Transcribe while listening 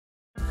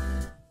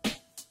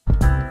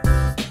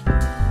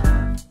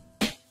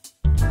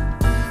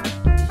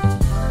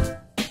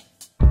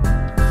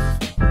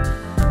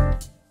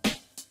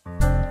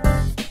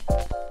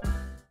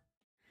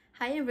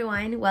Hi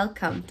everyone,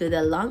 welcome to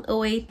the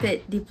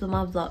long-awaited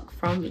diploma vlog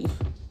from me.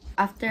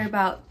 After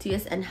about 2.5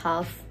 years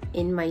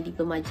in my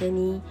diploma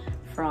journey,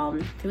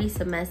 from 3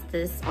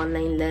 semesters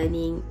online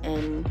learning,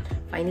 and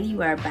finally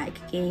we're back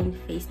again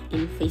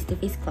in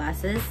face-to-face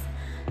classes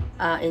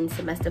in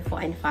semester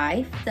 4 and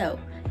 5. So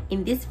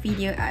in this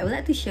video, I would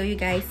like to show you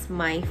guys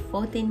my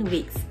 14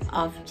 weeks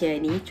of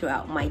journey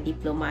throughout my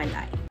diploma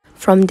life.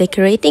 From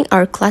decorating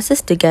our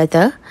classes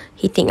together,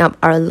 hitting up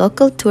our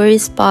local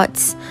tourist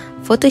spots,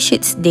 photo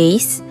shoots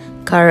days,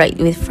 car ride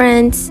with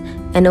friends,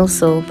 and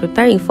also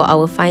preparing for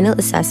our final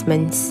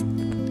assessments.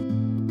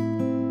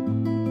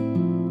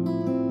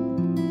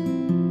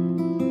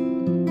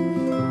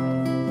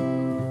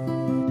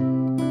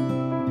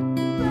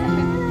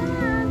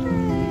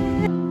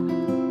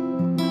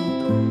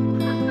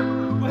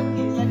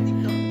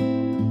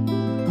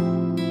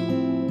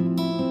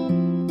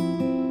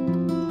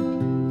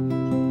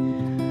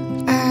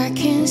 I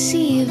can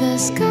see the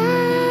sky,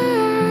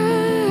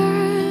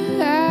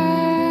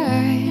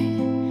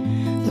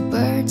 the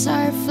birds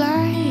are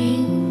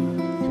flying,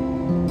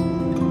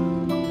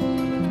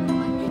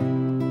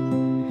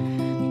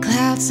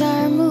 clouds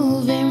are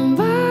moving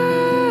by,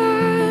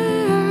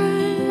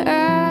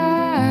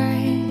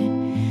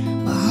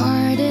 my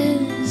heart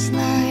is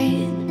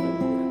light.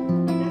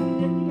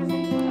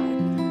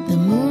 The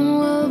moon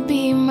will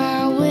be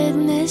my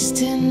witness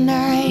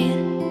tonight.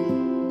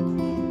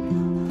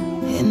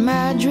 In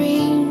my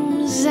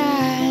dreams,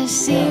 I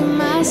see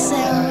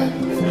myself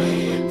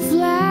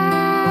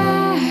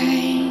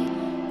fly,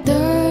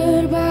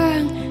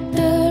 terbang,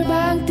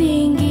 terbang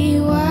tinggi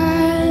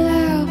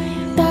walau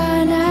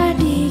tanah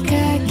di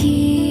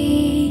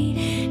kaki,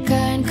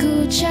 kan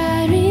ku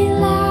cari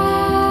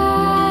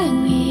langit.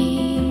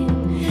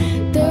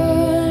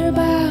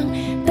 Terbang,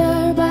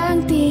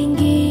 terbang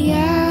tinggi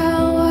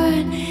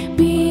awan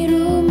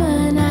biru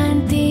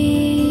menanti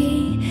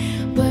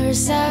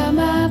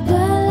bersama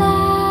pelangi.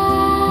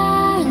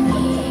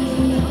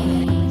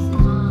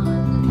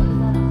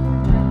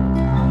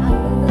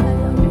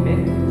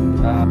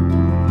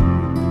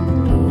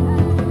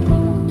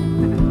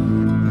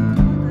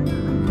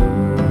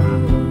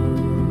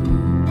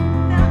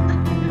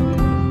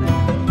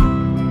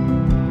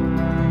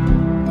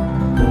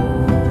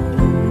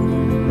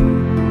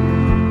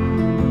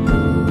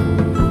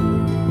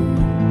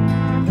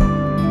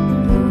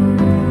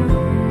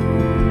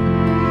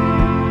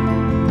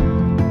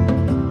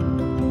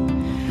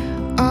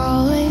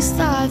 Always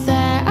thought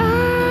that I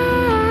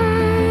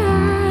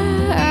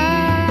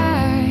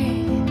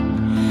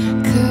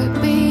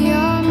could be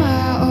on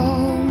my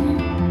own,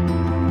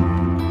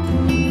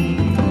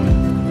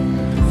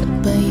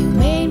 but you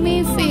made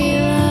me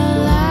feel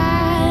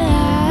alive,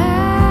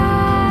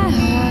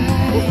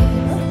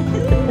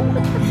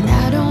 and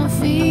I don't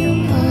feel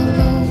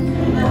alone.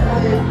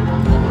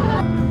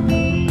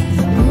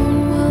 The moon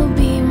will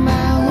be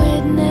my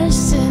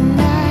witness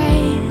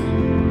tonight,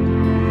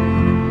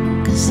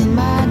 'cause in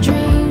my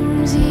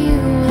dreams you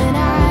and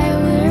I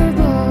were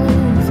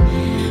both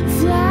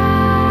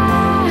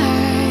flying.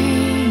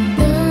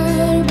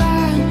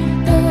 Terbang,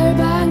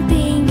 terbang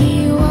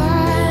tinggi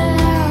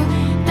walau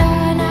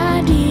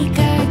tanah di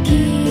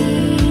kaki,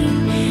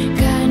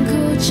 kan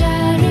ku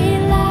cari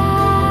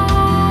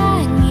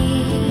langit.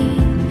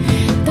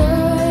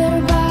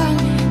 Terbang,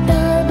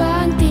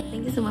 terbang tinggi.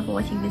 Thank you so much for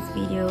watching this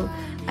video.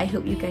 I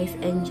hope you guys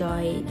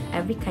enjoy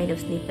every kind of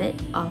snippet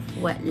of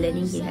what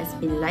learning here has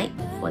been like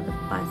for the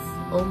past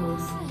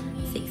almost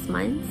 6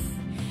 months.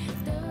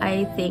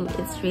 I think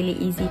it's really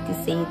easy to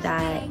say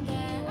that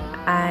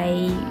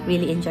I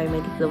really enjoy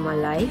my diploma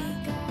life.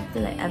 I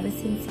feel like ever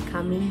since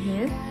coming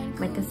here,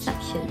 my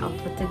conception of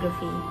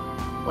photography,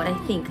 what I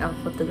think of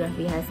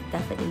photography, has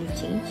definitely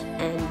changed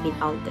and been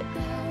altered.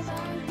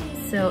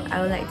 So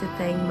I would like to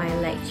thank my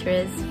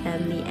lecturers,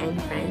 family and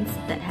friends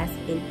that has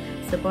been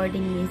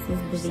supporting me since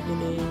the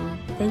beginning.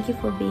 Thank you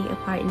for being a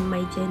part in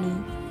my journey.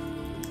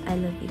 I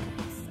love you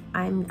guys.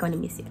 I'm gonna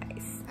miss you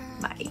guys.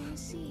 Bye.